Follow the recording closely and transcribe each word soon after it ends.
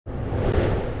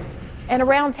And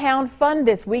around town, fun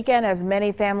this weekend as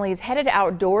many families headed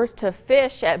outdoors to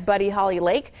fish at Buddy Holly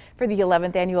Lake for the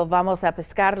 11th annual Vamos a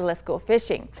Pescar, Let's Go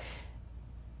Fishing.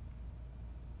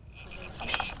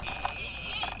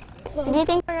 Do you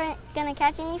think we're gonna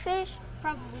catch any fish?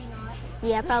 Probably not.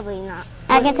 Yeah, probably not.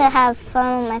 I get to have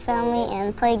fun with my family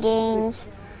and play games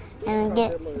and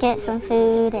get some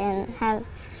food and have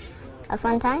a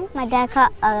fun time. My dad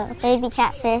caught a baby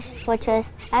catfish, which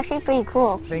was actually pretty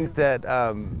cool. I think that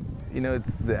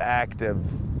it's the act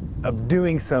of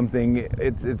doing something.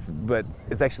 But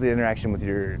it's actually the interaction with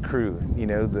your crew. You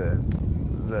know,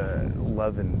 the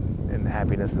love and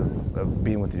happiness of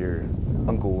being with your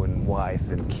uncle and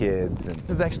wife and kids. And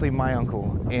this is actually my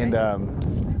uncle, and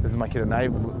this is my kid. And I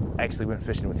actually went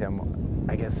fishing with him.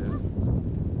 I guess it was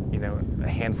a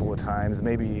handful of times,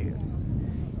 maybe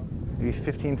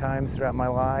 15 times throughout my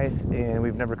life, and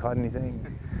we've never caught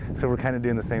anything. So we're kind of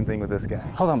doing the same thing with this guy.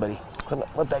 Hold on, buddy.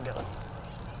 Let that go.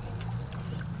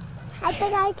 I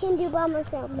think I can do by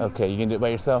myself. Okay, you can do it by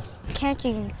yourself?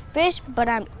 Catching fish, but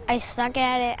I suck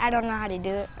at it. I don't know how to do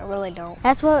it. I really don't.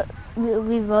 That's what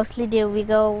we mostly do. We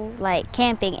go like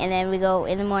camping, and then we go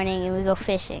in the morning and we go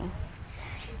fishing.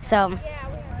 So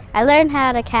I learned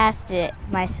how to cast it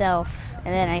myself,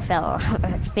 and then I fell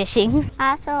fishing.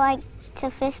 I also like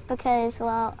to fish because,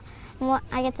 well,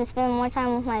 I get to spend more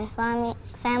time with my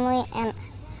family, and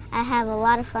I have a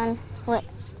lot of fun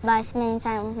by spending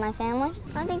time with my family.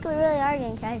 I think we really are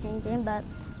going to catch anything, but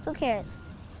who cares?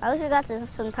 At least we got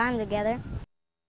some time together.